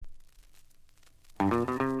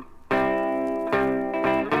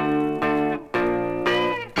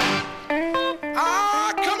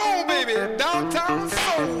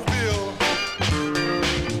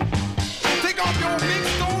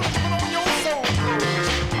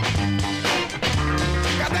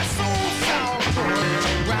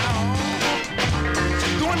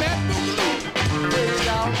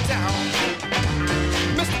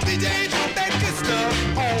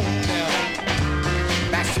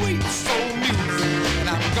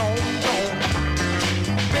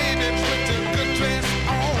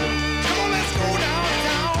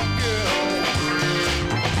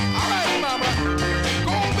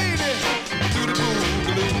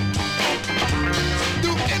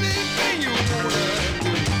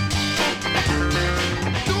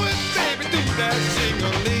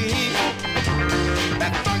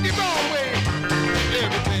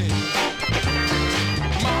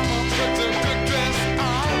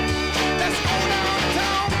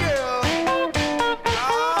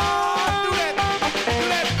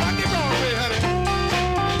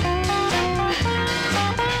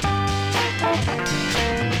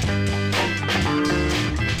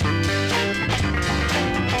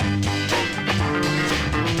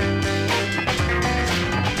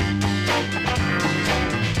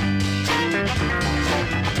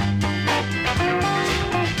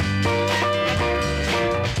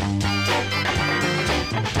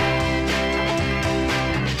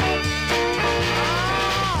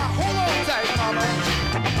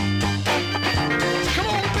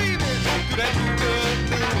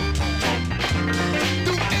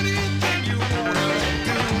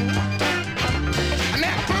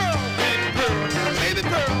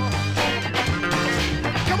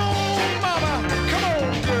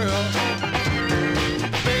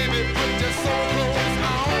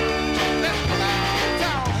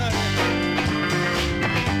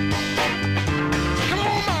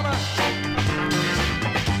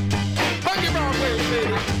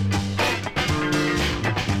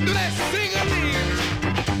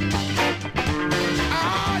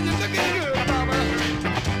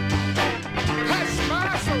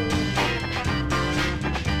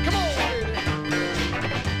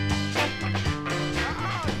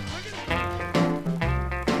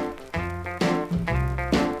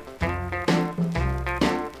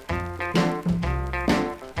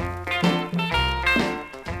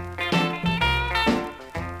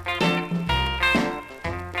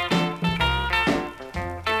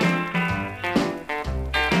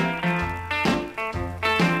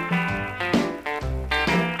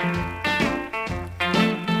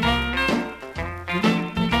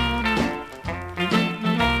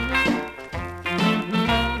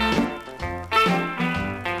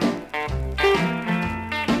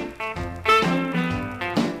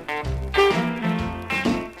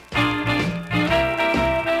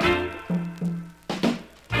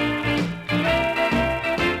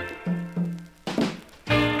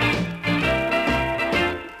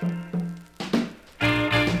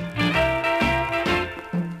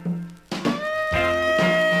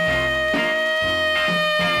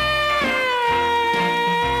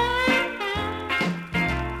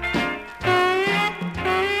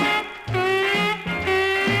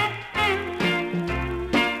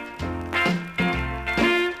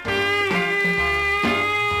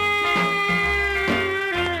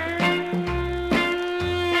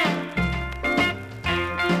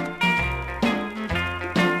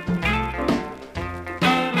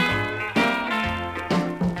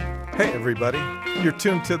Hey, everybody. You're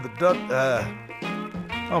tuned to the...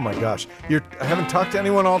 oh, my gosh. I haven't talked to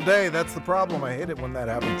anyone all day. That's the problem. I hate it when that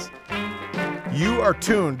happens. You are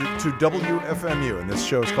tuned to WFMU, and this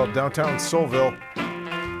show is called Downtown Soulville.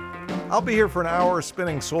 I'll be here for an hour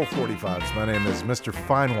spinning Soul 45s. My name is Mr.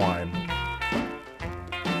 Fine Wine.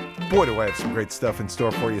 Boy, do I have some great stuff in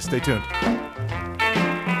store for you. Stay tuned.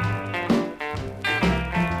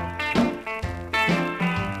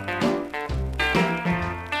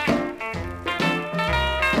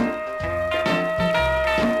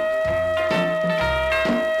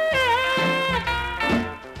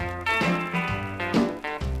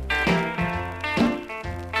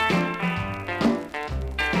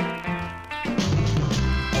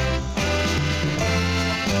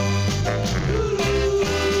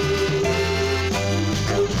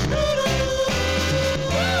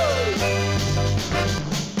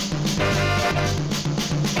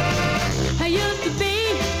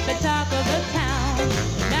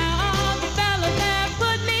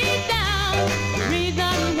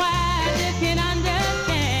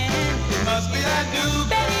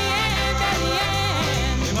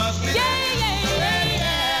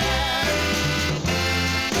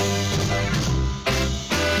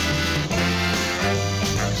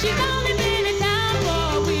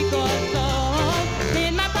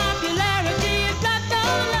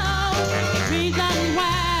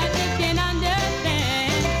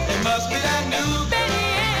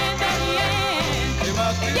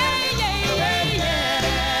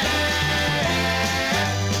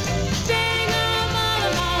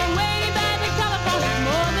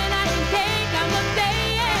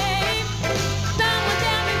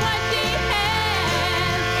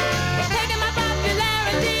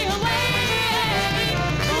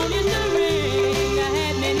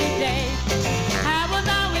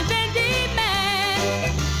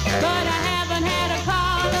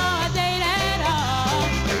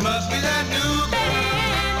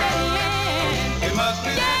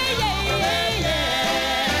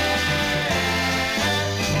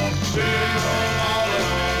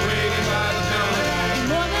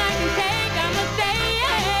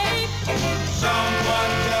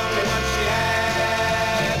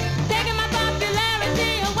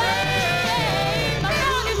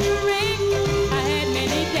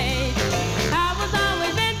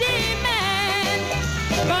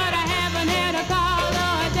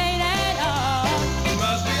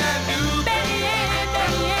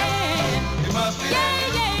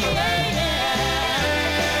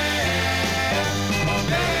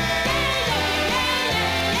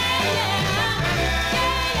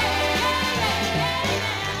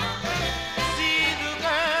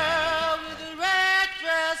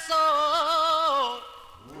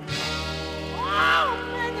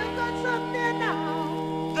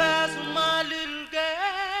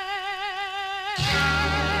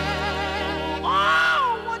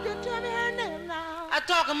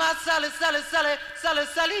 talking about Sally, Sally, Sally, Sally,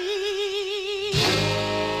 Sally.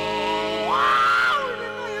 Wow, you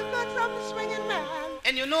know you got something swinging, man.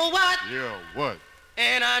 And you know what? Yeah, what?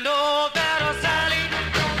 And I know that Sally,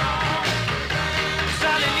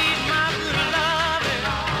 Sally needs my good loving,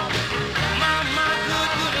 my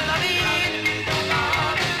good, good loving.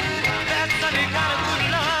 That Sally got a good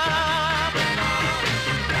love,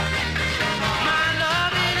 my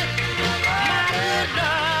loving, my good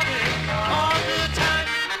loving, all the time.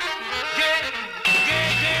 Yeah,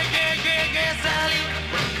 Sally,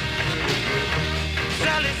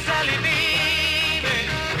 Sally, Sally, baby,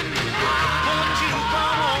 won't you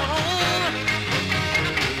come on home?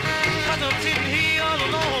 'Cause I'm sitting here all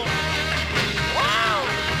alone. Wow,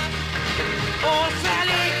 oh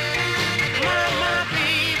Sally, my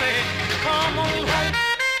baby, come on home.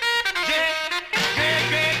 Yeah,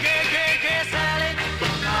 Sally,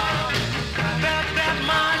 that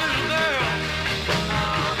my little girl,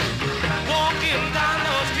 walking down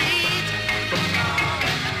the street.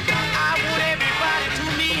 I want everybody to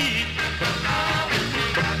meet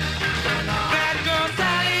that girl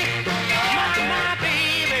Sally, my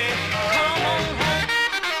baby, come on home.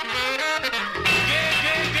 Yeah,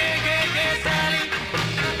 Sally,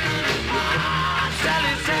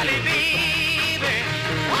 Sally, Sally, baby,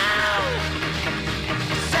 wow,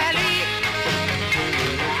 Sally,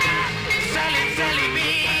 Sally, Sally,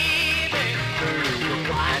 baby,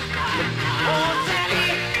 oh Sally,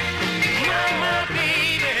 my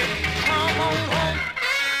baby, come on home.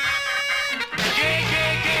 Yeah,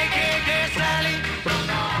 Sally,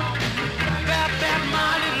 that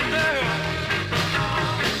my little girl,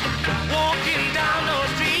 walking down the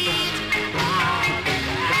street.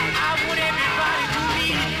 I want everybody to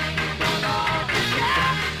meet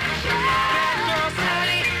that girl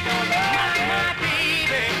Sally, my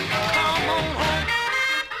baby, come on home.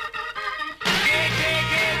 Yeah,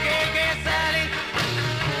 Sally,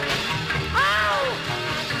 oh,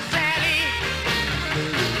 Sally,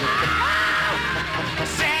 oh,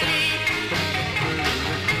 Sally,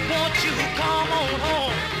 won't you come on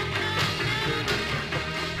home?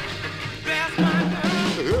 That's my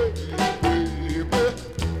girl.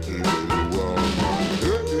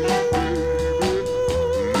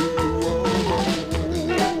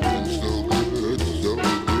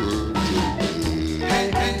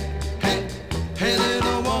 Hey,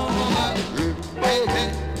 little woman.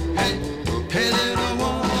 Hey, little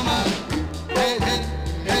woman.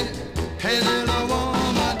 Hey, little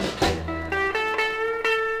woman.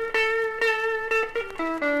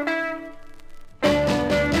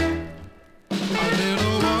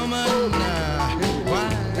 Little woman, why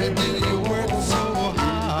do you work so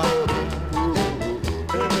hard?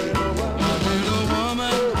 Little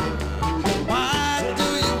woman, why do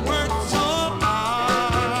you work so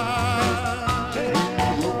hard?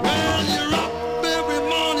 Well, you're up every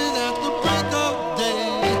morning at the break of day.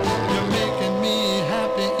 You're making me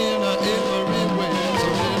happy in every way. So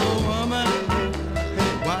little woman,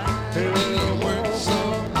 why do you work so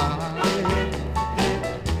hard?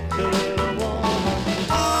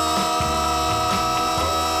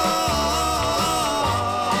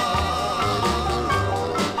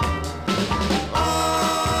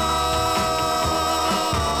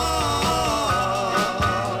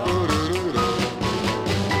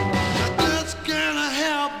 I just can't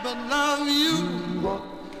help but love you.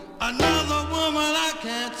 Another woman I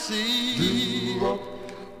can't see.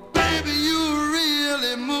 Baby, you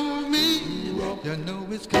really move me. You know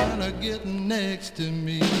it's kinda getting next to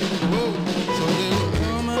me. Whoa, so little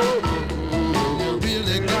woman, you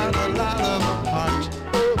really got a lot of heart.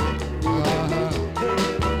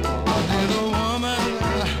 Little woman,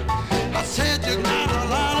 I said you got a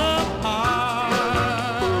lot of heart.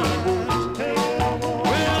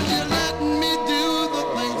 Well, you're letting me do the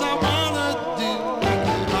things I wanna do.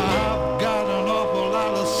 I've got an awful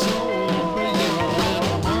lot of soul for you,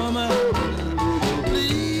 little woman.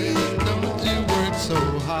 Please don't you work so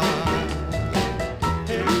hard.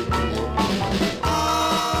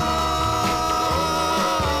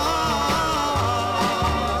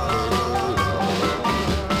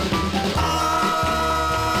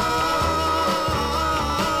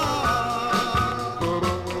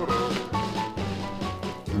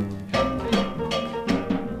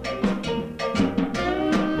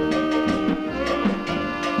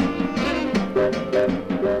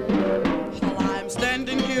 Well, I'm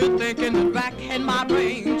standing here thinking and racking my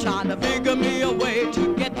brain, trying to figure me a way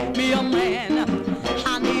to get me a man.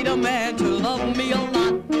 I need a man to love me a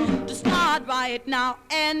lot, to start right now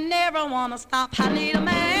and never wanna stop. I need a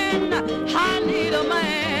man, I need a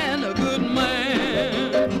man, a good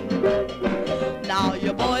man. Now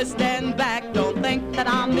you boys stand back, don't think that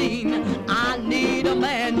mean. I need a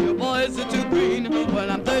man, your voice is too green. When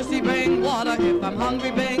I'm thirsty, bring water. If I'm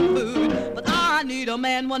hungry, bring food. But I need a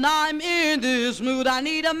man when I'm in this mood. I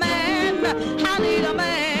need a man, I need a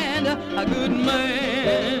man, a good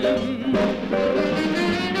man.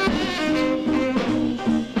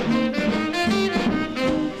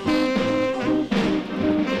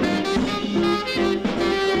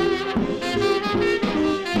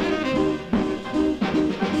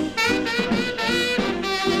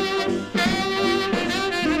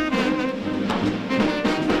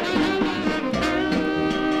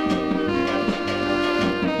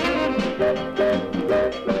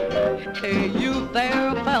 Hey, you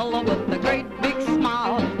there, fella with a great big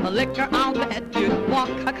smile. A liquor, I'll bet you'd walk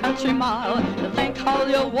a country mile. To think how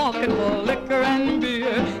you're walking for liquor and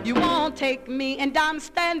beer. You won't take me, and I'm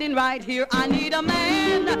standing right here. I need a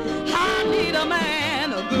man, I need a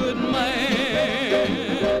man, a good man.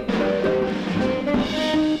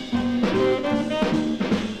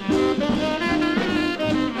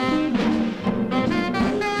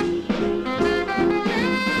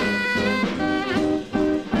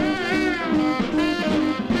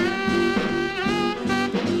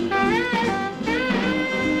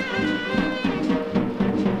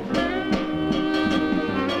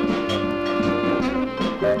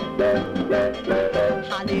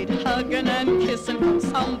 I need hugging and kissing from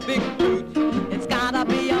some big brute. It's gotta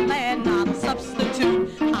be a man, not a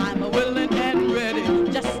substitute. I'm a willing and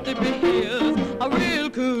ready just to be his. A real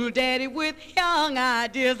cool daddy with young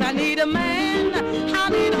ideas. I need a man, I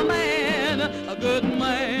need a man, a good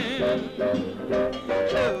man.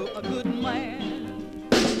 Oh, a good man.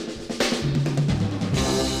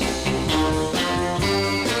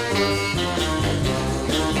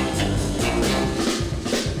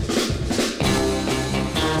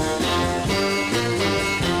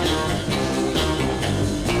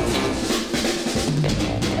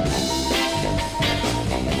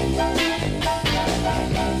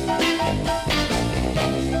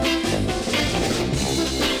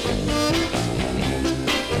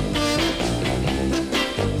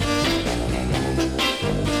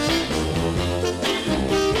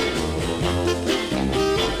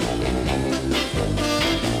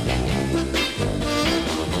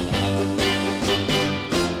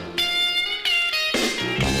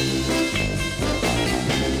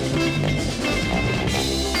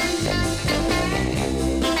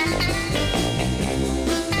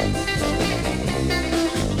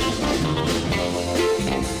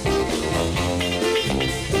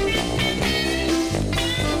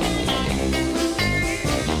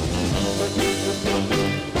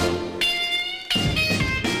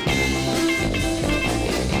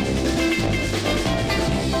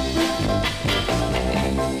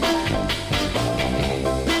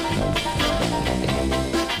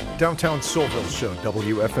 Downtown Soulville Show,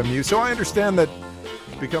 WFMU. So I understand that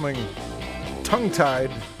becoming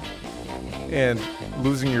tongue-tied and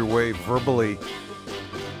losing your way verbally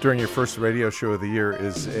during your first radio show of the year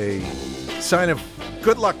is a sign of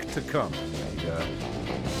good luck to come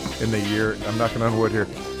in the year. I'm knocking on wood here.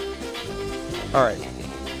 All right.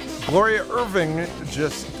 Gloria Irving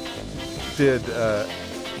just did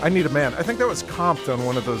I Need a Man. I think that was comped on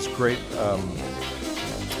one of those great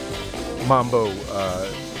mambo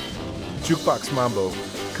jukebox mambo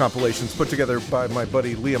compilations put together by my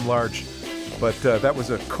buddy Liam Large, but that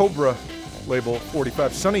was a Cobra label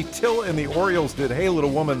 45. Sonny Till and the Orioles did Hey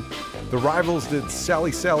Little Woman. The Rivals did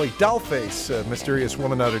Sally Sally. Dollface, a mysterious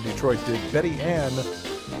woman out of Detroit, did Betty Ann.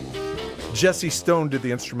 Jesse Stone did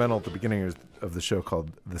the instrumental at the beginning of the show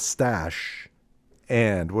called The Stash.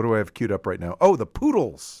 And what do I have queued up right now? Oh, the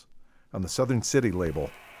Poodles on the Southern City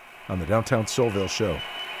label on the Downtown Soulville Show.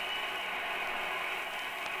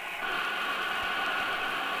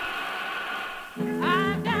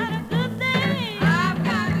 I've got a good thing. I've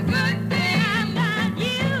got a good thing. I've got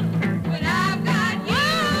you. When I've got you,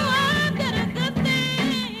 I've got a good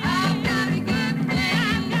thing. I've got a good thing.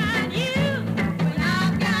 I've got you. When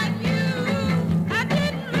I've got you, I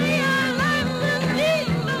didn't realize the need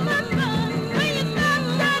of my love. When you start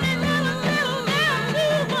running, little down,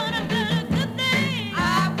 you wanna do a good thing.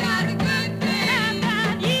 I've got a good thing. I've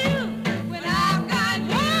got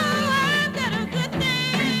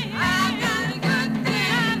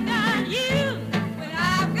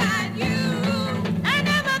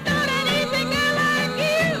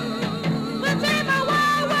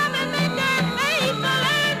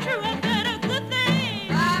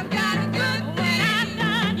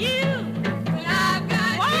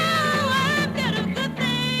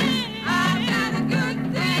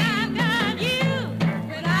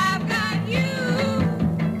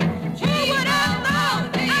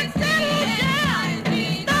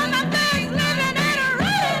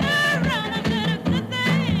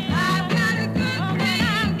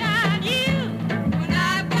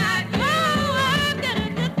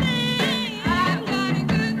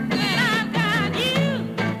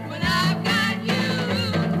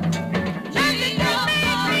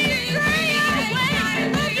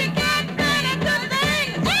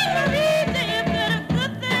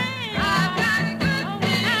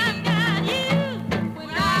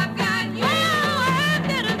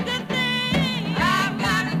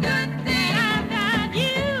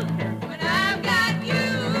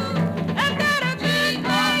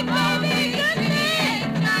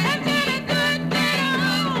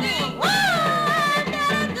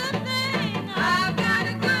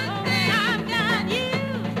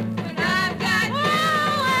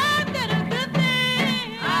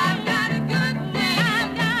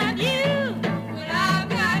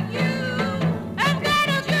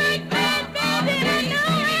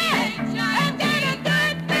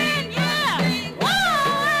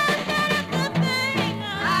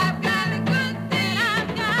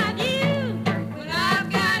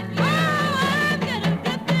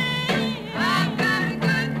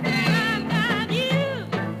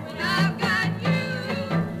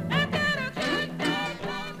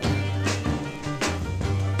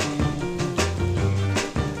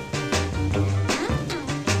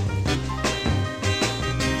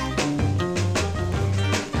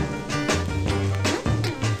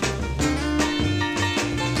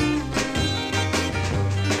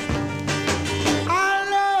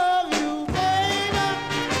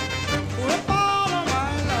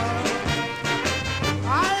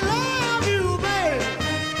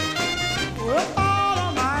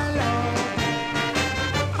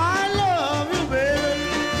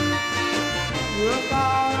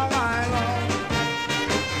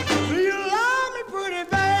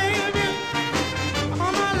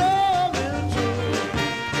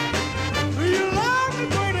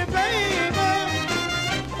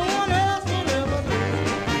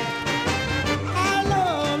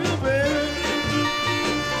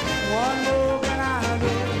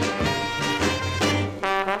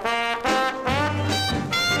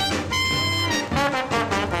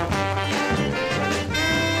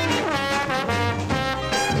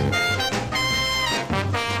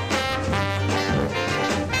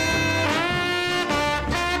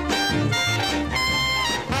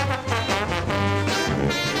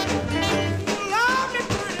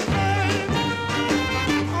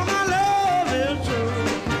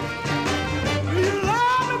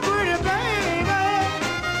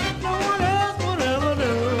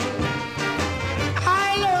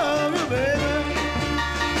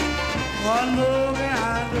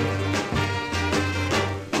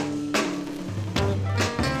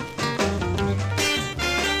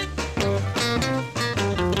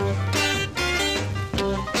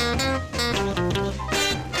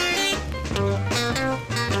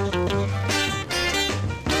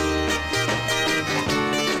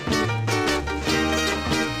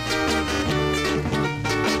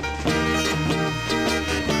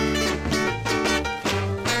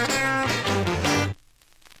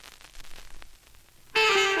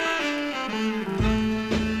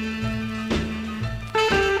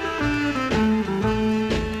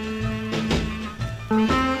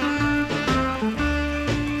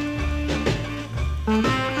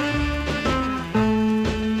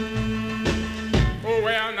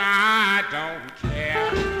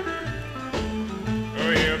care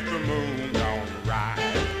if the moon don't rise,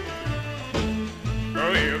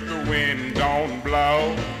 if the wind don't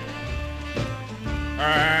blow,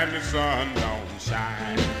 and the sun don't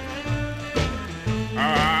shine.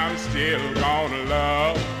 I'm still gonna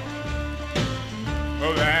love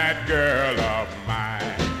that girl of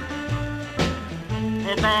mine,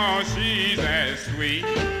 because she's as sweet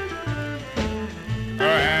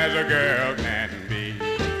as a girl can be,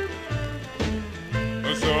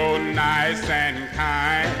 so nice and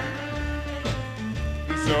kind,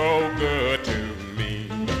 so good to me.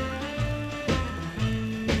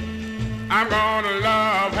 I'm gonna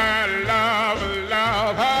love her,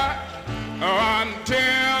 love her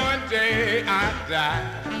until the day I die.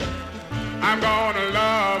 I'm gonna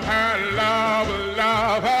love her,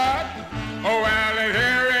 love her. Oh, well, and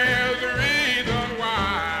here is the reason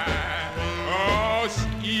why. Oh,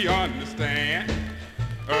 she understands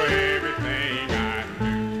everything I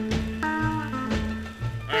do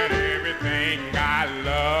and everything I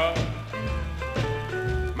love.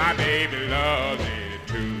 My baby loves it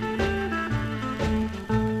too.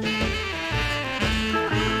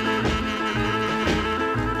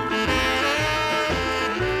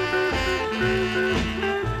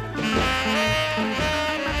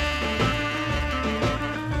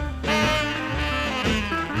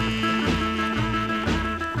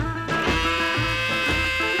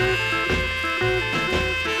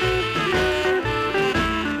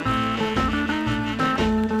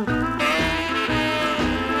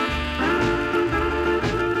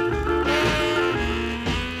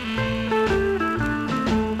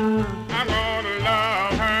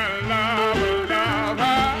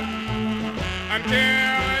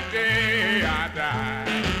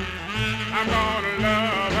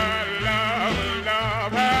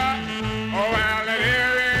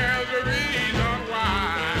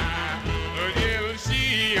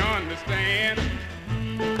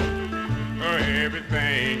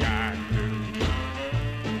 Everything I do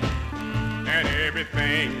and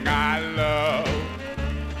everything I love,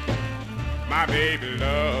 my baby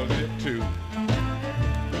loves it too.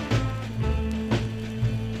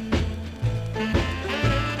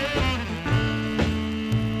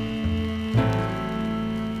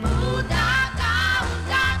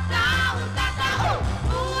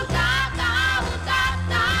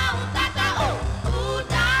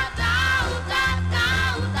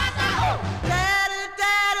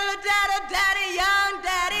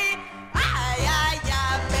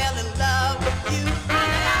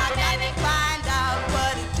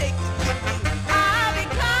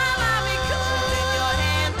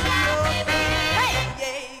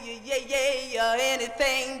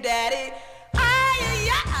 Anything, Daddy.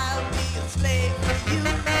 I'll be a slave for you.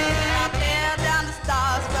 I'll tear down the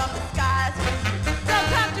stars from the skies for you. So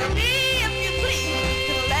come to me if you please.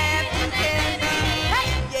 To the land you can be. Hey,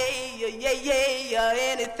 yeah,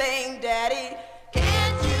 anything, Daddy.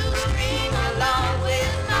 Can't you string along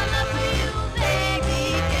with my love for you, baby?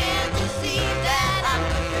 Can't you see that I'm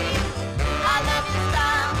good for you? I love your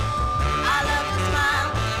style. I love your smile.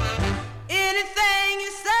 Anything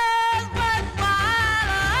you say.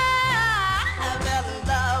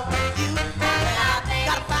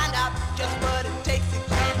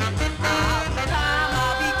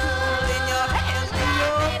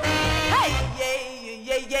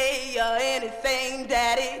 Anything,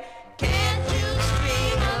 Daddy. Can't you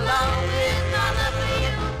string along with my love for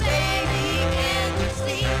you, baby? Can't you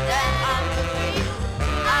see that I'm good for you?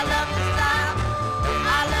 I love your style,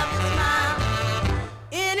 I love your smile.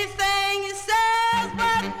 Anything you say's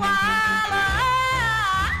worthwhile.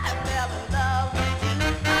 I fell in love with you.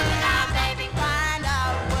 Now, baby, find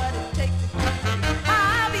out what it takes to keep you.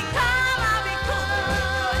 I'll be calm, I'll be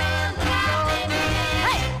cool. Your hands in yours.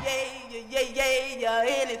 Hey, yeah,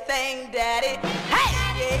 anything, Daddy. Hey,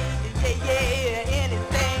 yeah,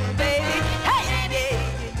 anything, baby.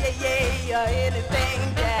 Hey, yeah, anything,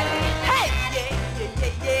 Daddy. Hey,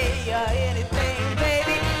 yeah, anything,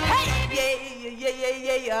 baby. Hey,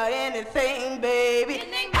 yeah, anything, baby.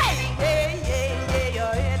 Hey,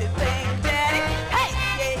 yeah, anything, Daddy. Hey,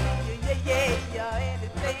 yeah,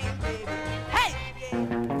 anything, baby. Hey,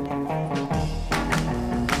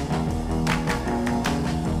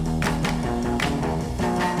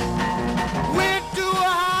 Went to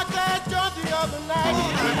a hot joint the other night,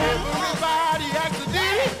 and everybody acted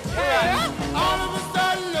deep. All of a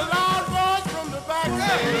sudden, a loud voice from the back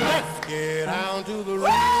said, "Let's get down to the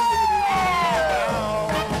road."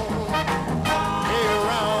 Hey,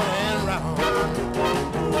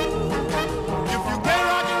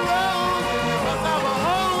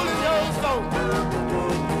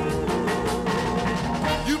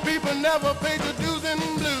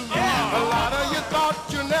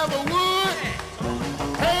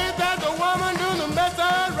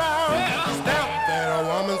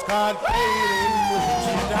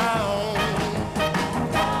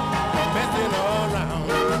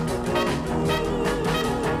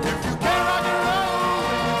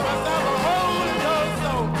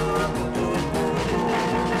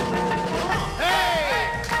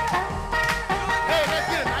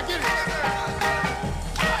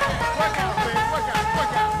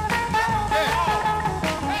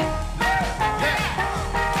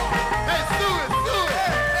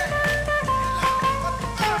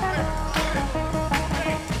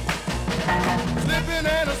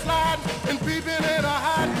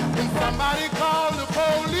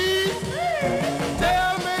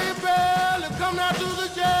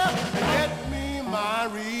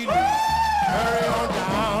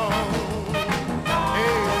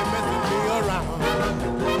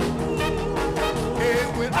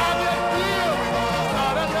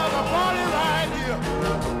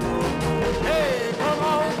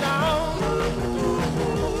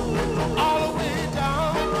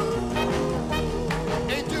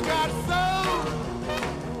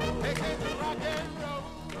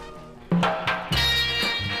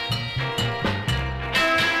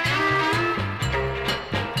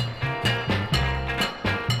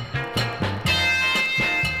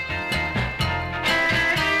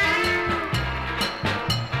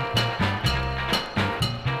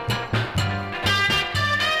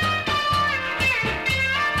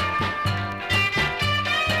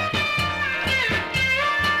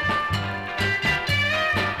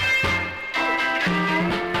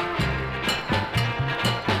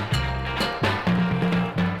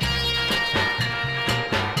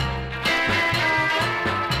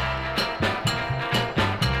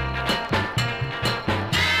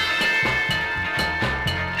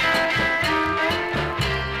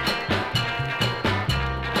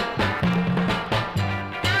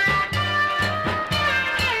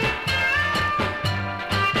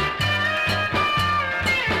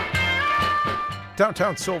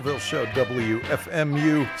 Downtown Soulville Show,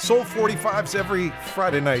 WFMU. Soul 45s every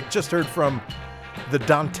Friday night. Just heard from the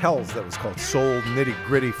Dontels, that was called Soul Nitty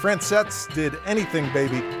Gritty. Francettes did Anything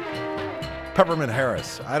Baby. Peppermint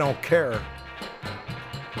Harris, I Don't Care.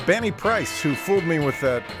 Banny Price, who fooled me with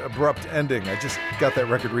that abrupt ending. I just got that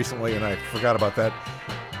record recently and I forgot about that.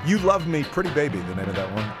 You Love Me, Pretty Baby, the name of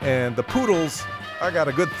that one. And the Poodles, I Got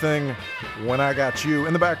a Good Thing When I Got You.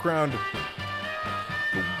 In the background,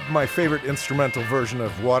 my favorite instrumental version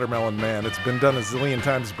of Watermelon Man. It's been done a zillion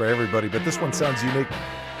times by everybody, but this one sounds unique.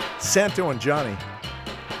 Santo and Johnny.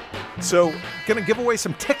 So, gonna give away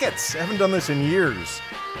some tickets. I haven't done this in years.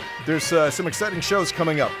 There's some exciting shows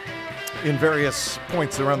coming up in various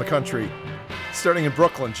points around the country. Starting in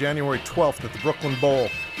Brooklyn, January 12th at the Brooklyn Bowl.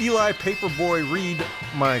 Eli Paperboy Reed,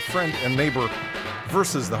 my friend and neighbor,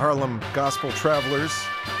 versus the Harlem Gospel Travelers,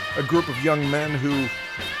 a group of young men who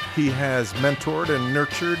he has mentored and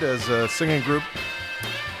nurtured as a singing group.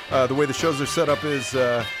 The way the shows are set up is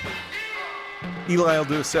Eli will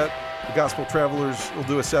do a set, the Gospel Travelers will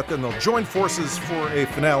do a set, then they'll join forces for a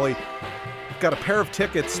finale. Got a pair of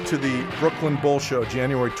tickets to the Brooklyn Bowl Show,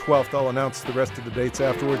 January 12th. I'll announce the rest of the dates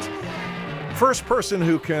afterwards. First person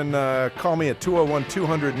who can call me at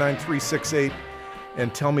 201-200-9368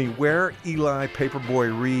 and tell me where Eli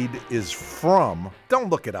Paperboy Reed is from. Don't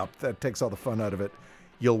look it up. That takes all the fun out of it.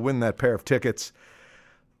 You'll win that pair of tickets.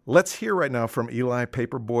 Let's hear right now from Eli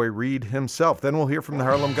Paperboy Reed himself. Then we'll hear from the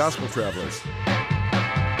Harlem Gospel Travelers.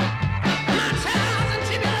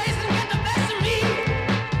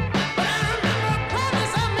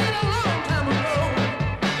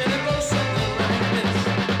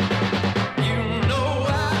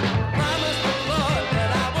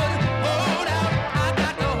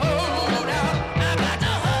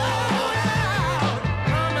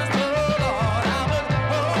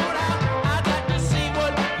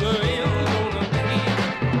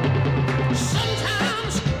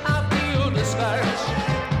 Sometimes I feel discouraged.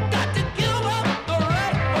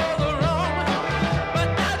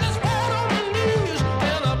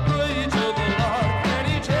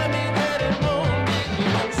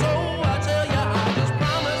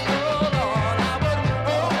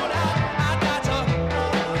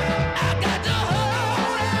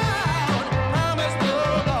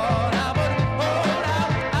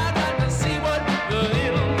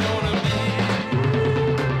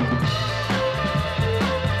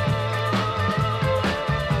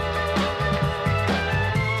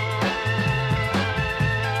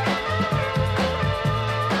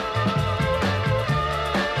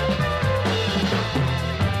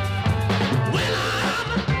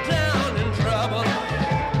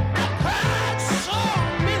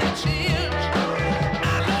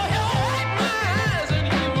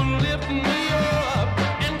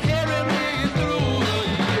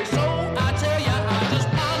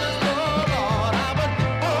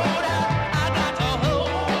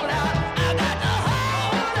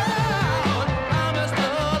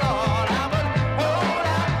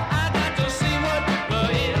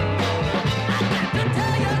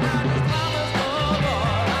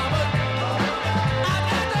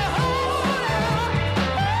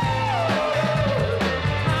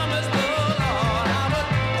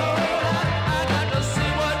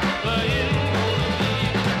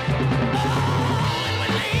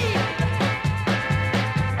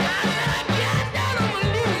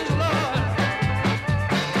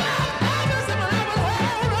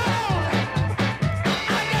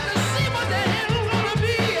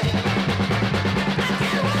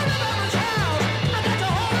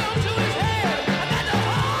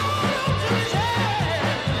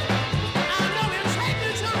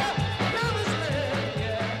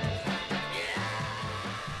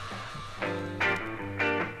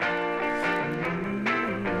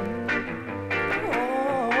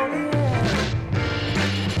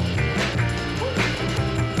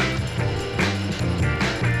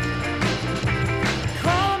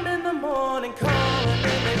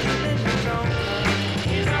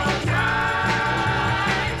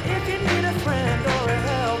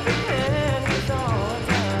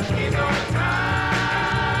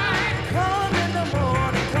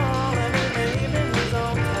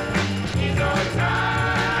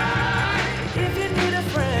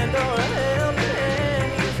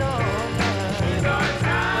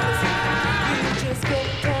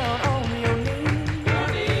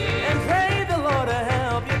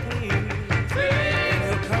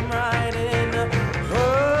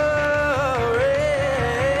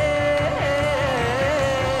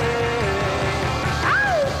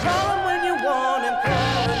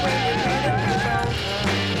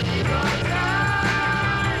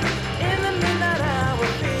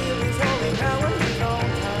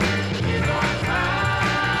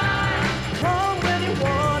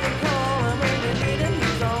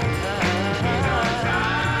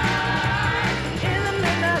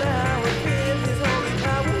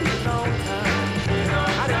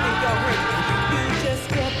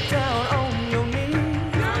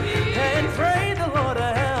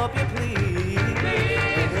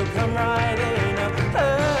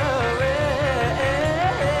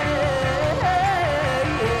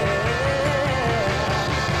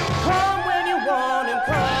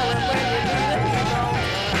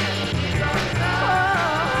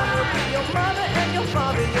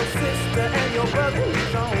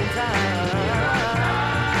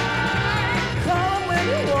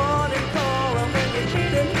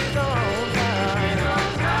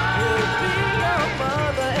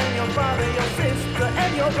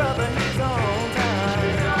 brother, he's on time.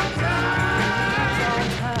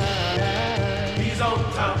 He's on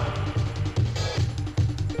time.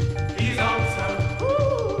 He's on time.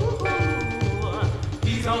 Ooh,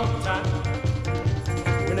 He's on time.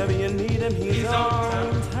 whenever you need him, he's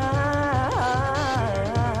on time.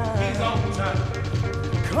 He's on time.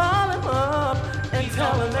 Call him up and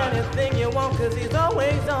tell him anything you want, 'cause he's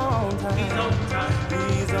always on time. He's on time.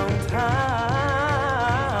 He's on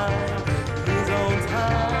time. He's on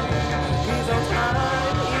time. He's on time.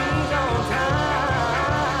 He's on time.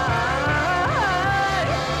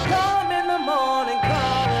 Call him in the morning,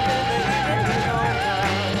 call him in the evening, he's on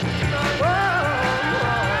time. Whoa,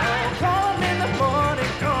 call him in the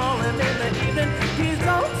morning, call him in the evening, he's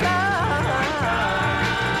on time.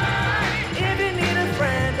 If you need a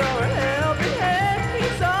friend or a helping hand,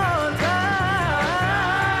 he's on time.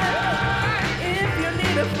 If you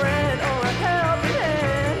need a friend or a helping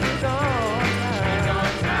hand, he's on time. He's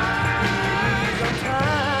on time.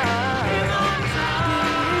 He's on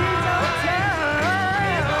time. He's on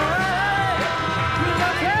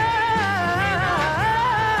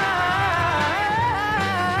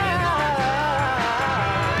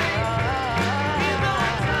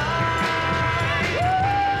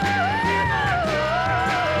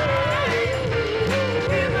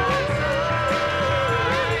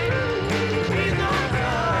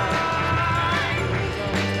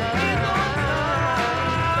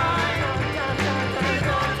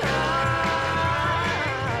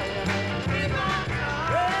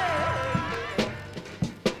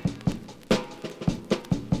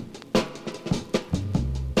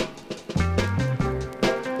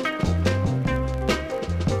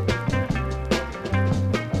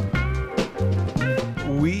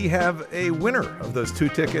We have a winner of those 2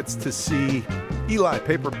 tickets to see Eli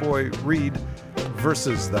Paperboy Reed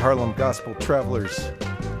versus the Harlem Gospel Travelers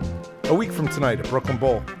a week from tonight at Brooklyn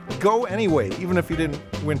Bowl. Go anyway, even if you didn't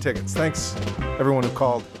win tickets. Thanks, everyone who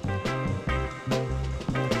called.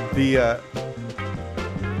 The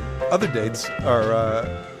other dates are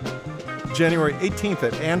January 18th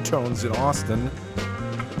at Antone's in Austin,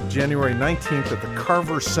 January 19th at the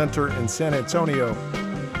Carver Center in San Antonio,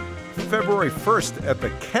 February 1st at the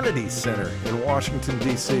Kennedy Center in Washington,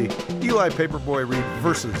 D.C. Eli Paperboy Reed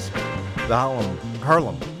versus the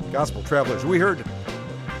Harlem Gospel Travelers. We heard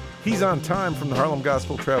He's on Time from the Harlem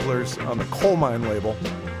Gospel Travelers on the Coal Mine label,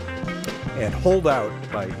 and Hold Out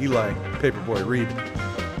by Eli Paperboy Reed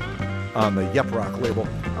on the Yep Rock label.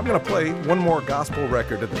 I'm going to play one more gospel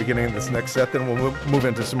record at the beginning of this next set, then we'll move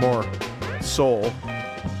into some more soul.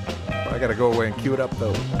 I got to go away and cue it up,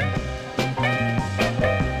 though.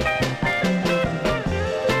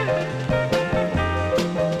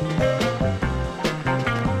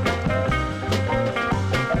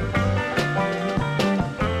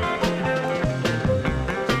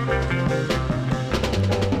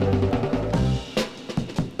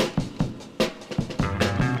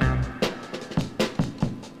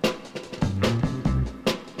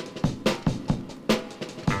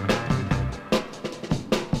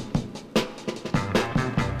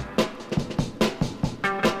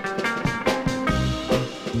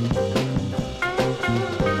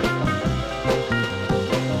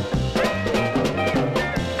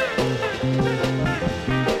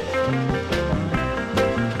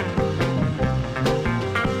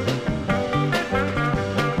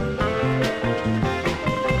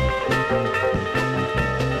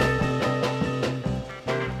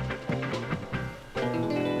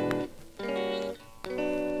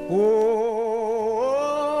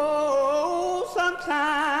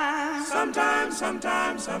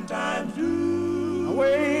 Sometimes the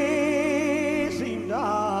way seems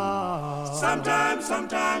dark. Sometimes.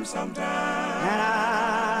 And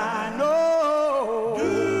I know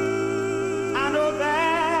there's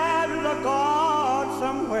a God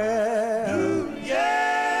somewhere. Yeah.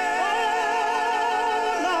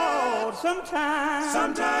 Oh, Lord, sometimes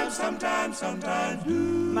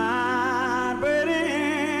my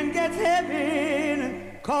burden gets heavy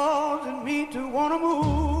and causing me to want to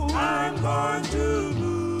move. I'm going to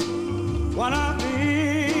move one of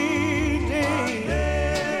these days.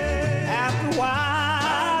 After a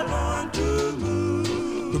while, I'm going to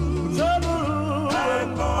move. Trouble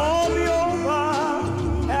will all be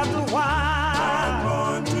over. After a while, I'm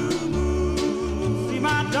going to move. See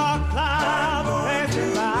my dark clouds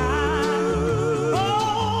passing by.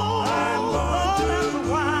 Oh, after a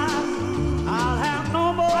while, I'll have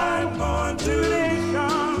no more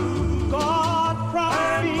tribulation. God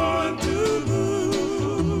promised me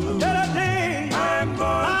a better day.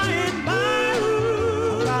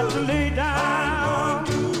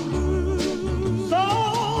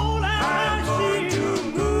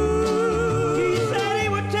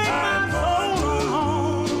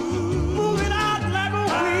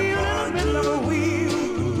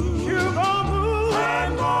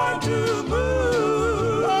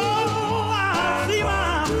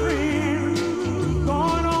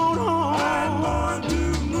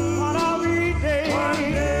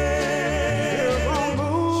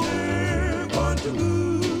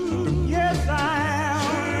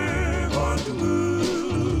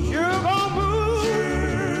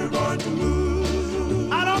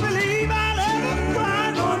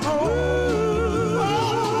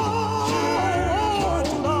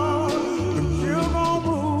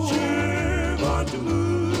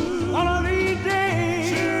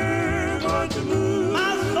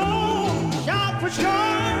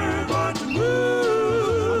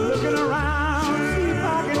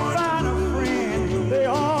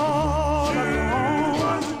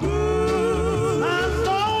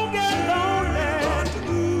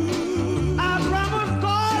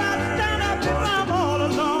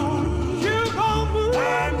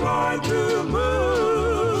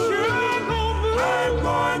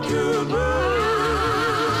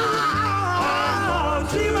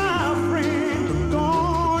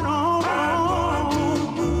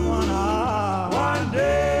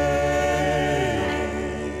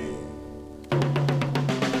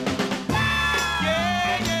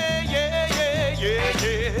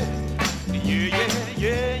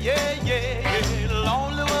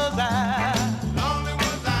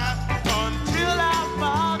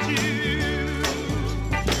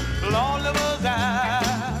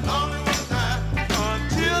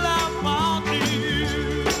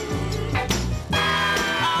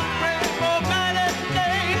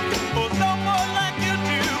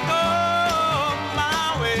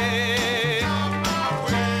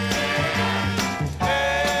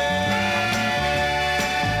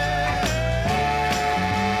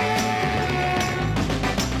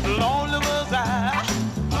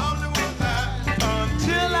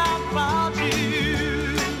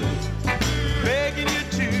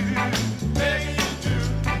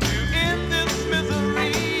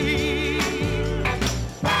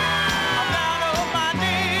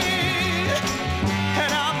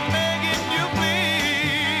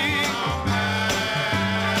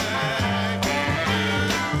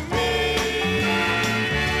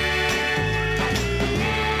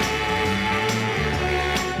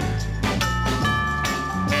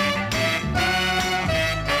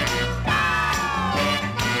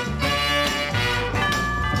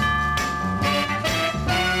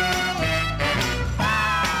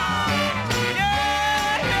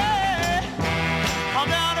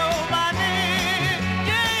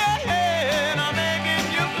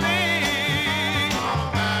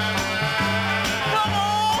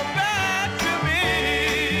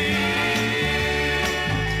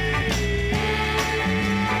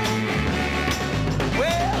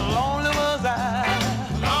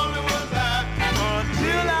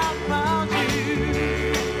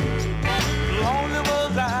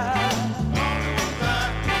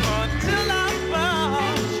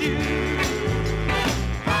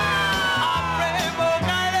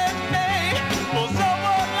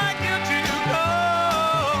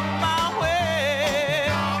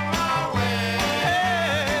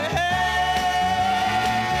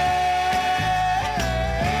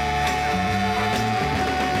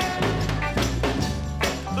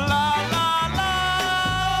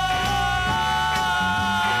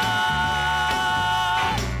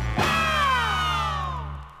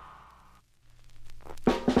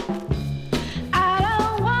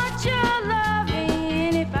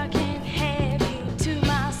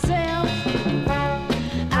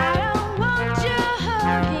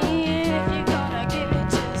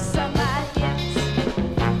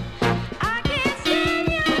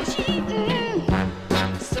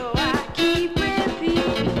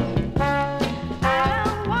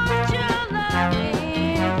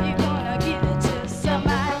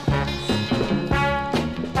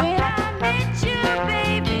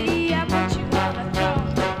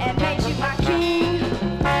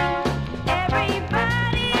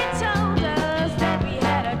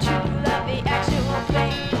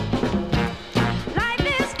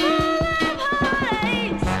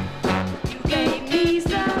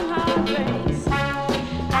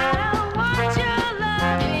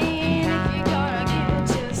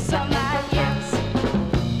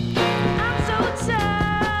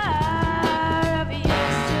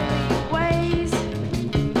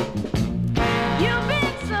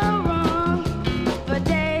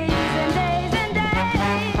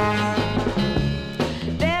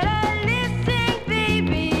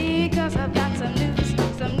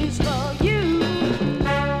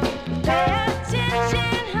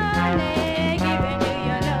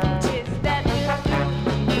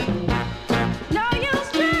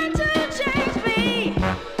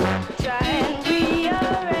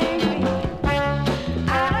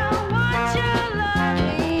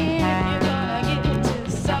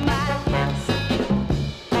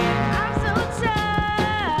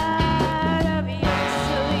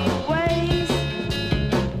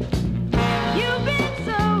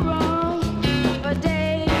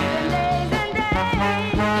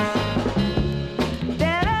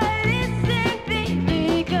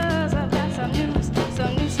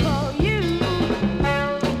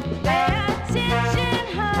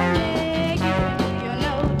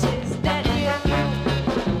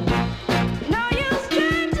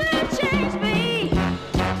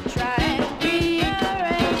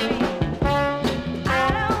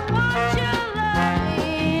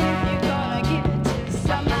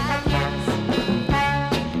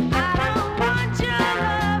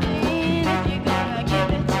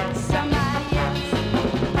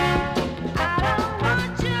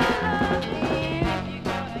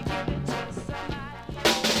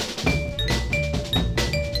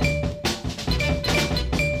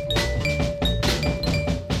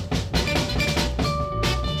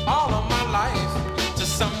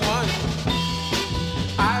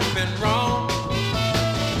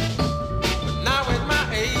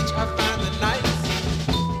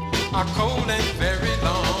 are cold and very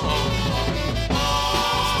long.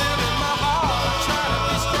 Still in my heart, I try to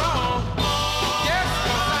be strong. Yes,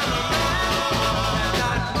 'cause I'm a man, and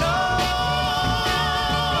I know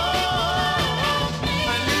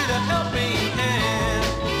I need a helping hand.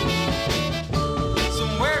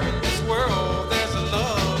 Somewhere in this world, there's a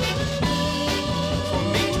love for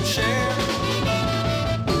me to share.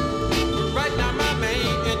 But right now, my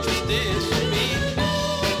main interest is for me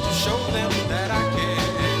to show them that I care.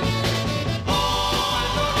 I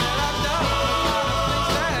know that I've done a lot of things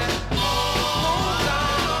that most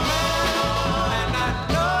I'm a man, and I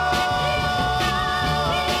know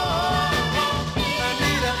I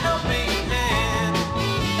need a helping hand.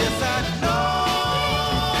 Yes, I know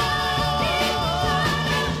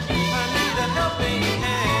I need a helping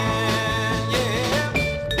hand. Yeah,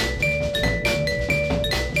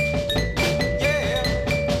 yeah.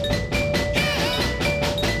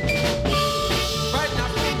 Right now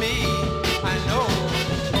for me, I know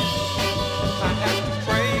I have to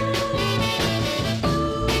pray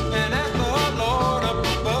and ask the Lord up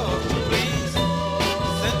above to please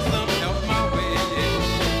send some help my way.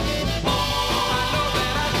 I know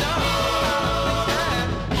that I've done a lot of things that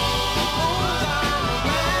most I'm a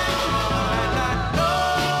man, and I know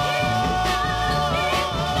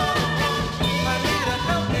I need a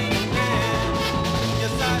helping hand.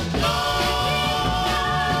 Yes, I know.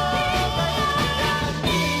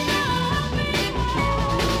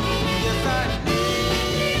 Yes, I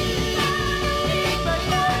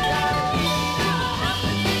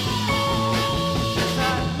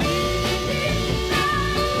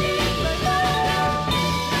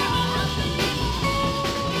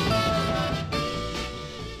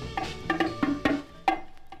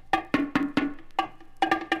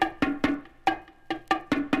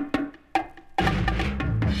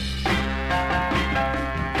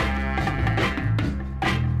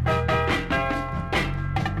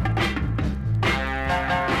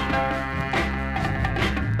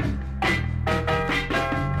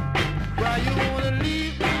Why you wanna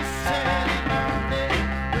leave me standing on there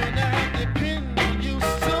when I depend on you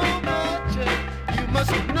so much? You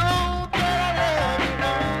must know that I love you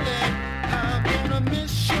only. I'm gonna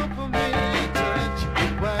miss your familiar touch.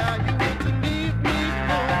 Why you want to leave me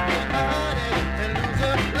broken-hearted and lose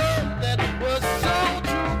a love that was so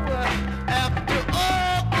true? After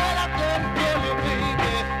all that I've done for you,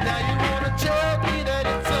 baby, now you wanna tell me that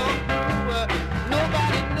it's all through.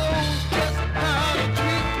 Nobody knows just how to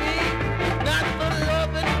treat me. Not the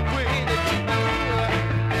loving way that you do.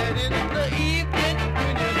 And in the evening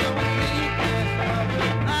when you don't need me, how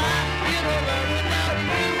will I get along without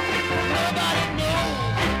you? Nobody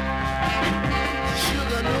knows.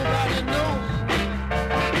 Sugar, nobody knows.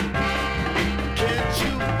 Can't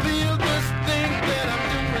you feel this thing that I'm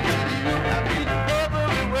doing to you? I mean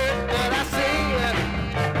every word that I say.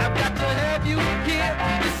 I've got to have you here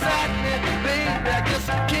beside me, baby. I just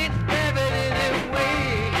can't have it anyway.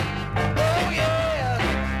 Oh yeah,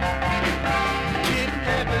 can't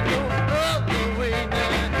have it no other way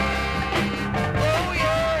now. Oh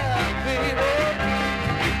yeah, baby.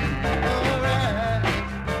 Alright.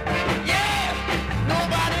 Yeah,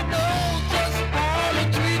 nobody knows just how to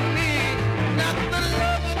treat me. Not the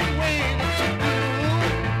loving way that you do.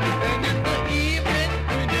 And in the evening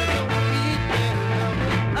when you don't need me, how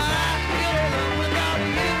will I get along without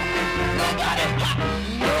you? Nobody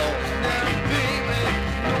knows now, baby.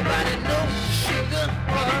 Nobody knows, sugar.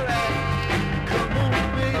 Alright, come on,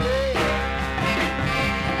 baby.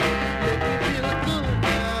 Let me feel good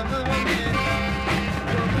now, honey.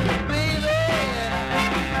 Come on, baby.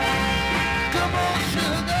 Come on,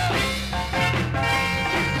 sugar.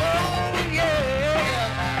 Oh yeah.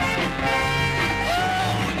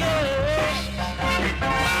 Oh yeah.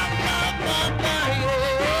 My, yeah.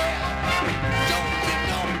 Don't you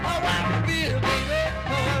know how I feel, baby?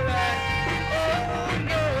 Alright. Oh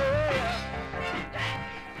yeah.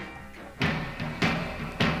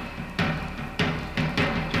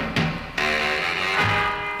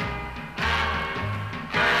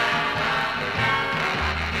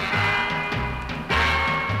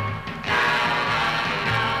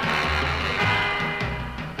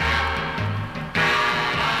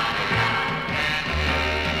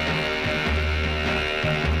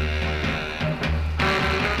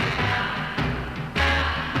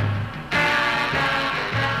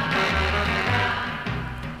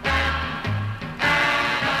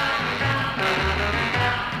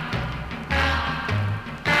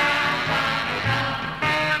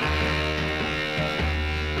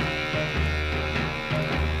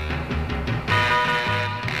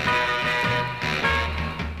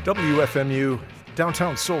 WFMU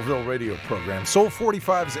Downtown Soulville radio program. Soul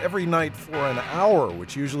 45s every night for an hour,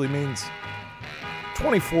 which usually means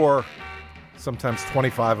 24, sometimes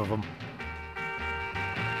 25 of them.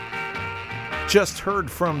 Just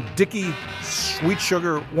heard from Dickie Sweet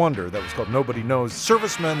Sugar Wonder. That was called Nobody Knows.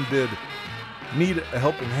 Servicemen did Need a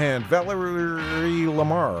Helping Hand. Valerie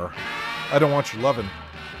Lamar, I Don't Want You Lovin'.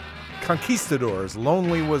 Conquistadors,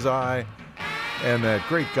 Lonely Was I. And that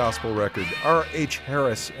great gospel record, R.H.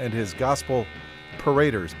 Harris and his Gospel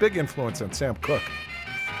Paraders. Big influence on Sam Cooke.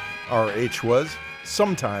 R.H. was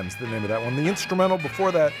Sometimes the name of that one. The instrumental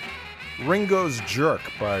before that, Ringo's Jerk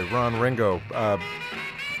by Ron Ringo.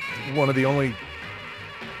 One of the only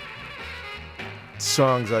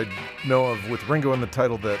songs I know of with Ringo in the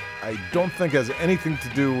title that I don't think has anything to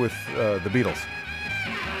do with the Beatles.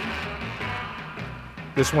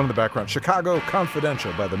 This one in the background, Chicago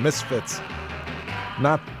Confidential by the Misfits.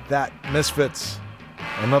 Not that Misfits,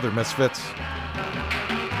 another Misfits.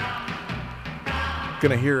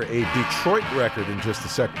 Gonna hear a Detroit record in just a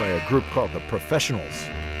sec by a group called The Professionals.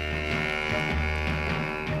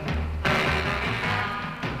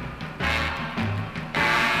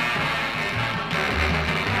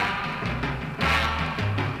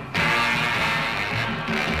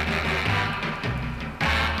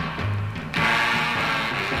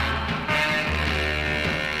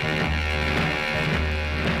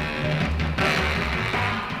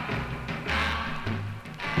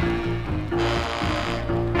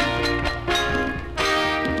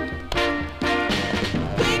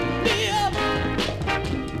 Well,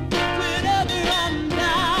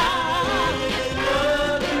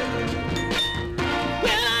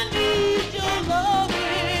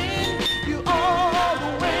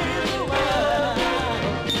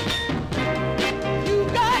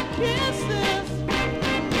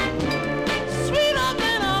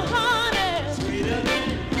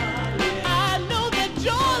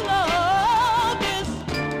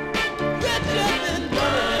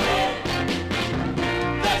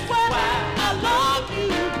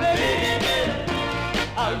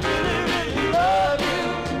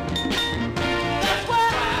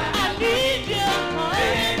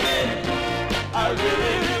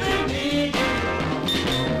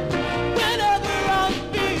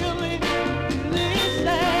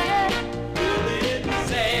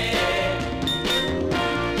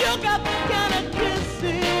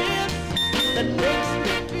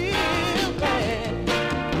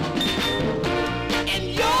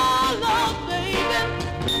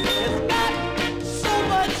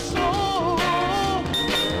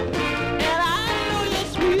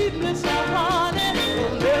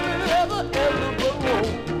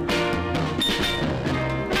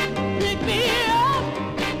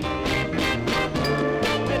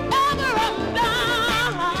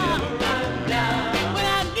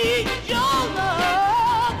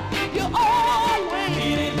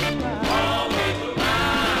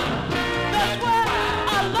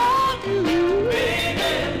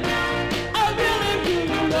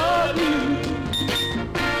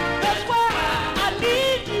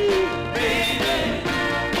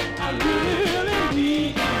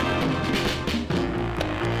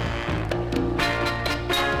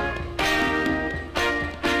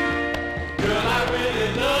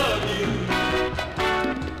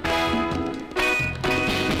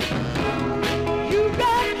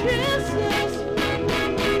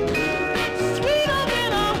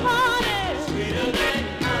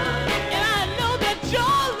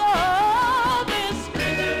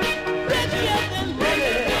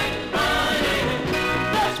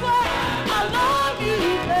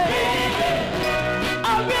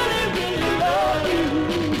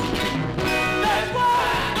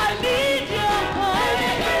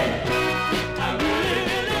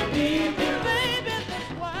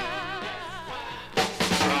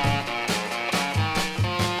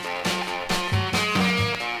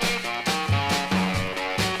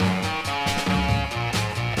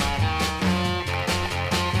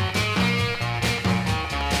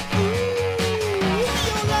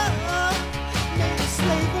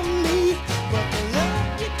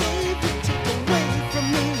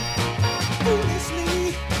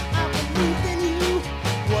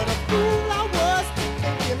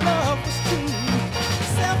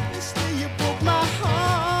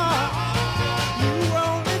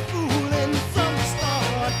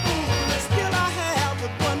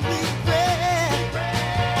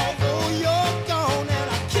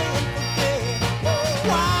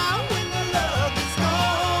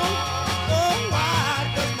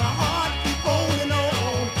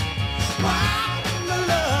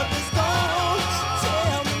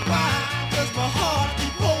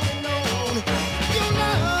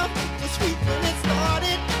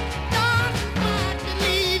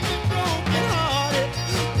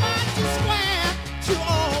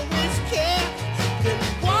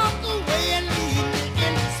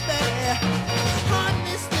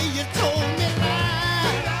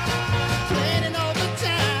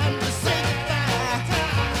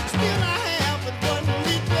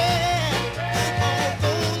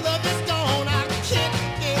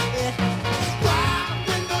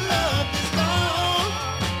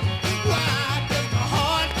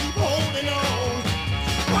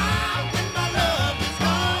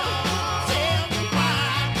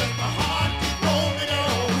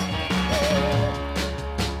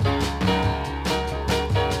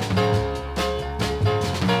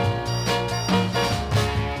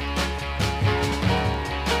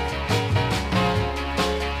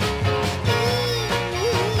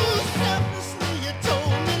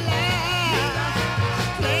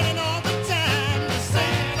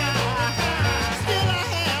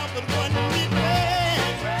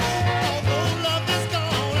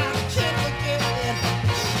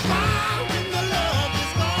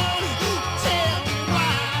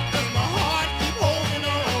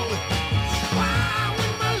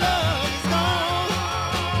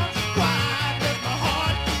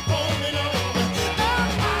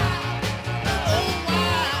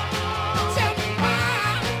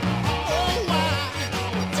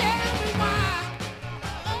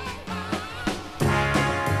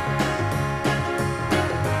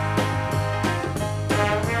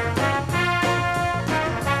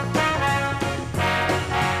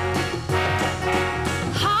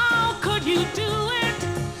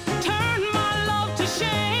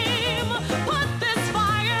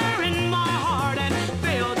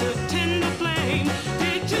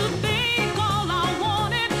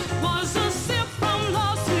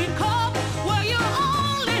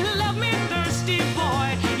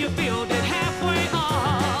 you filled it halfway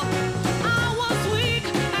up. I was weak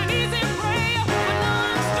and easy prey, but now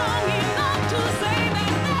I'm strong enough to say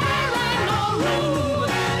that there ain't no room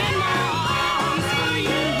in my arms for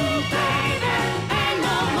you, baby. Ain't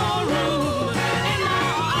no more room in my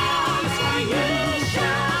arms for you.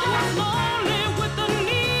 I was lonely with the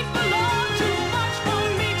need for love, too much for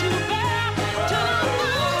me to bear, till I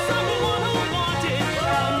found someone who wanted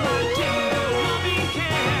all my tender loving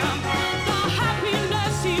care. The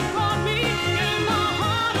happiness he brought me gave my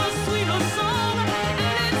heart a sweeter song,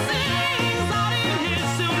 and it sings out in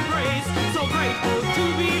his embrace, so grateful to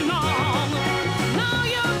belong. Now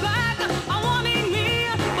you're back, wanting me,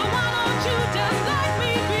 but why don't you just let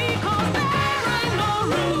me be? 'Cause there ain't no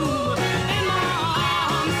room in my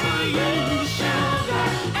arms for you, sugar.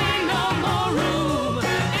 Ain't no more room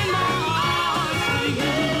in my arms for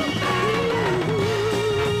you.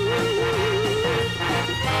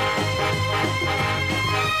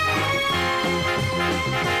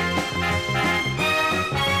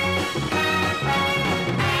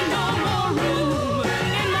 Ain't no more room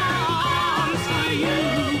in my arms for you,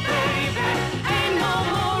 baby. Ain't no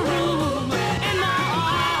more room in my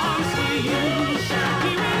arms for you.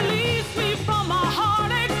 He released me from my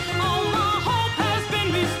heartache. All my hope has been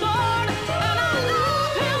restored, and I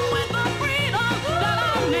love him with a freedom that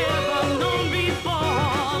I've never known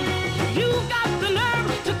before. You got the nerve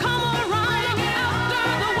to come around after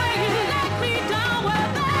the way he let me down. Well,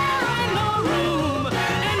 there ain't no room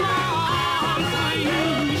in my arms for you,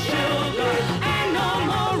 sugar. Ain't no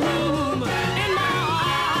more room in my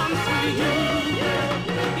arms for you.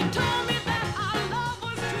 He told me that our love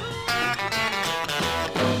was true.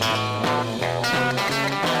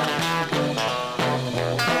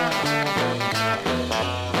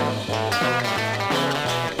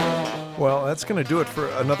 Well, that's going to do it for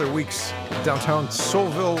another week's Downtown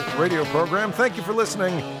Soulville radio program. Thank you for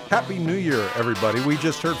listening. Happy New Year, everybody. We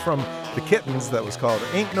just heard from the Kittens. That was called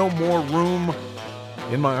Ain't No More Room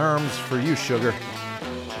in My Arms for You, Sugar.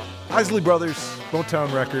 Isley Brothers,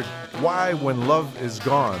 Motown record, Why When Love Is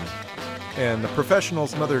Gone. And The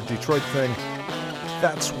Professionals, another Detroit thing.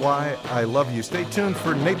 That's Why I Love You. Stay tuned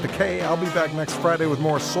for Nate the K. I'll be back next Friday with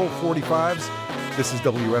more Soul 45s. This is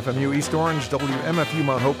WFMU East Orange, WMFU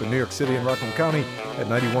Mount Hope in New York City and Rockland County at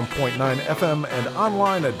 91.9 FM and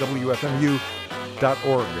online at WFMU.org.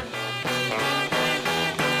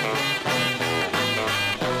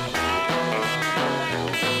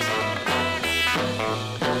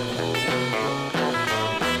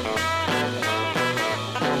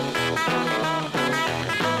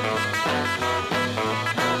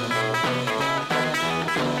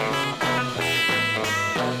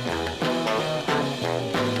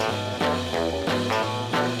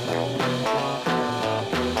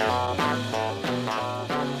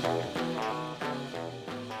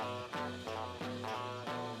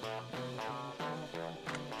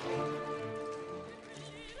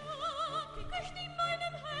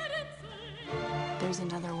 There's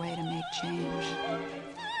another way to make change,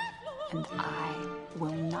 and I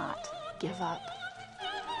will not give up.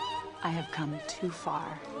 I have come too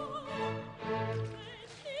far.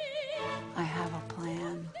 I have a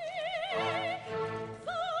plan.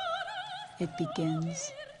 It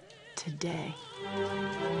begins today.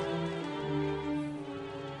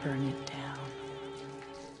 Burn it down.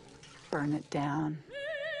 Burn it down.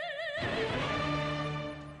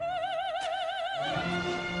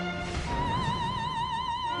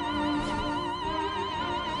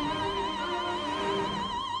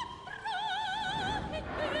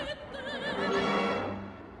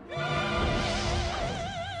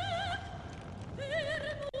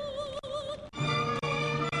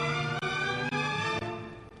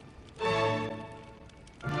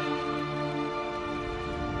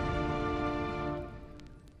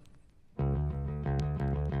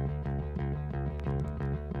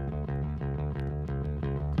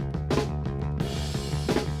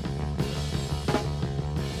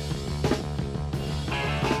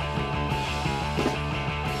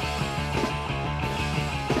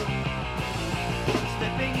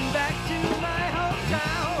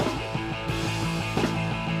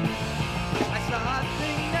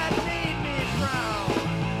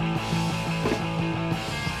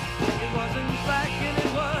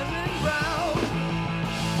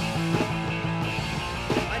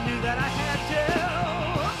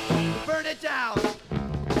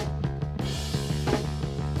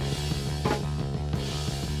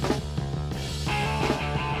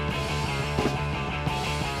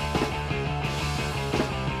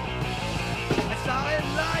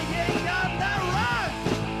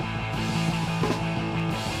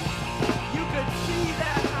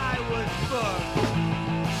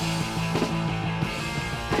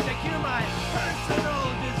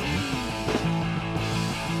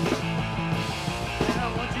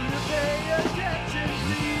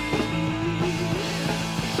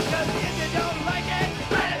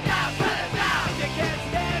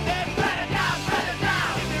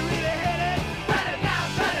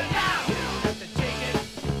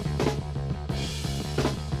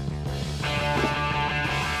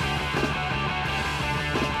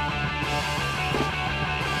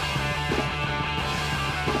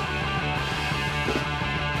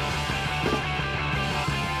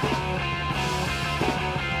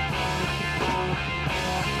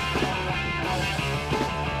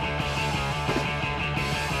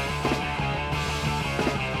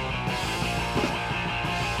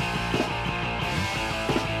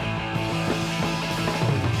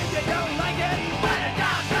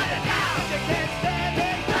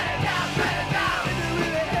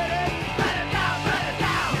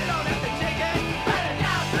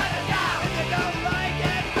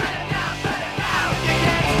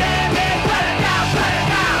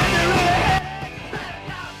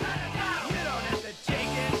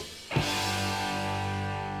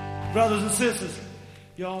 Brothers and sisters,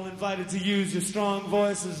 you're all invited to use your strong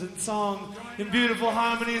voices and song in beautiful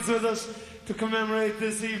harmonies with us to commemorate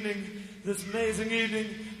this evening, this amazing evening,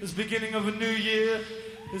 this beginning of a new year,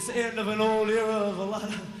 this end of an old era of a lot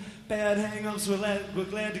of bad hang-ups we're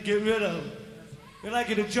glad to get rid of. We'd like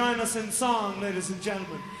you to join us in song, ladies and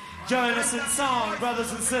gentlemen. Join us in song,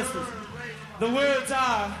 brothers and sisters. The words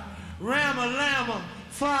are Ram-a-lam-a,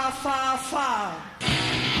 fa-fa-fa.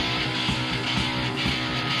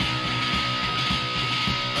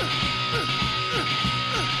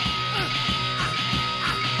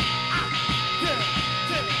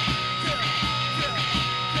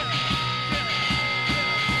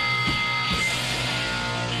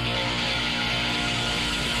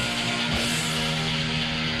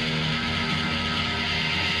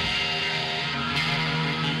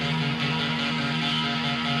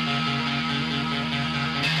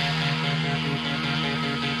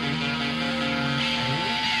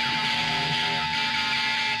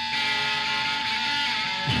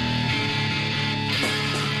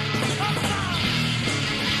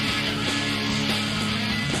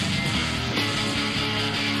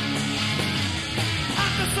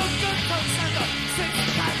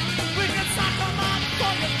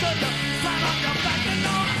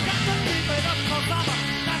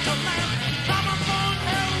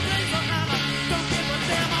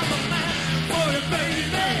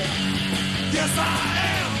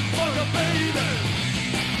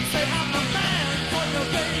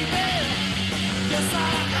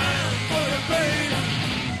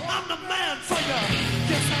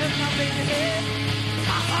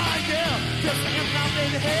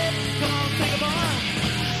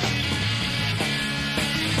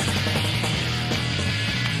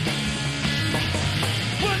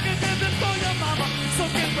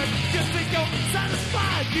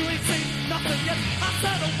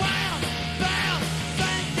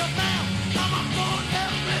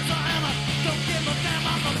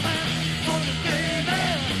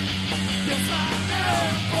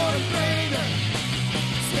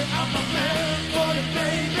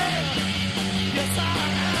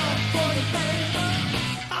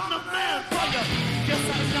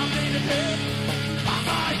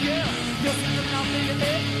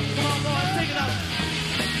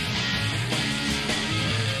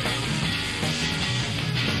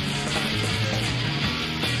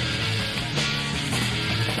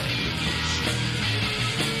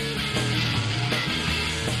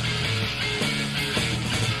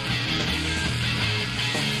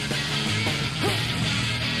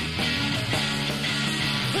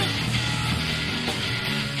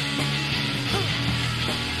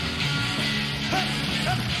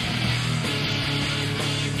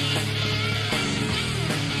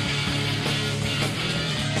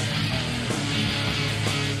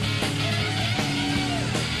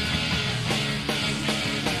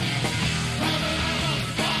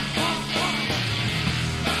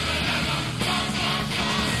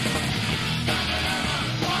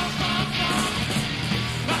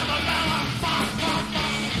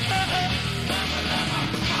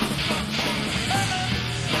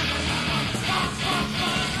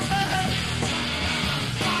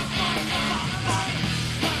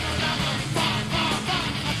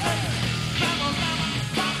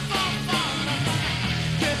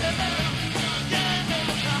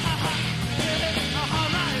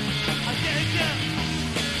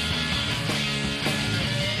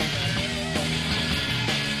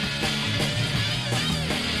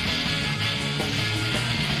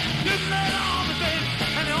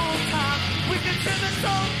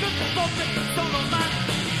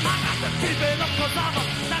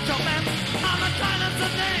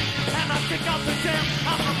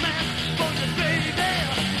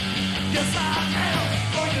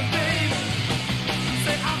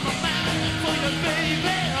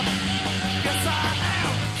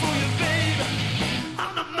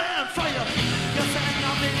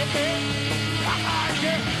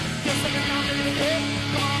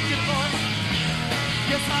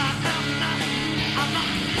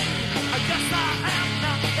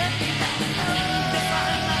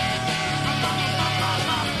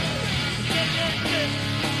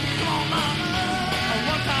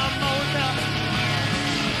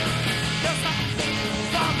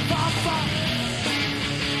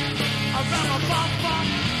 Bum, bum,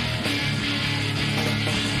 bum.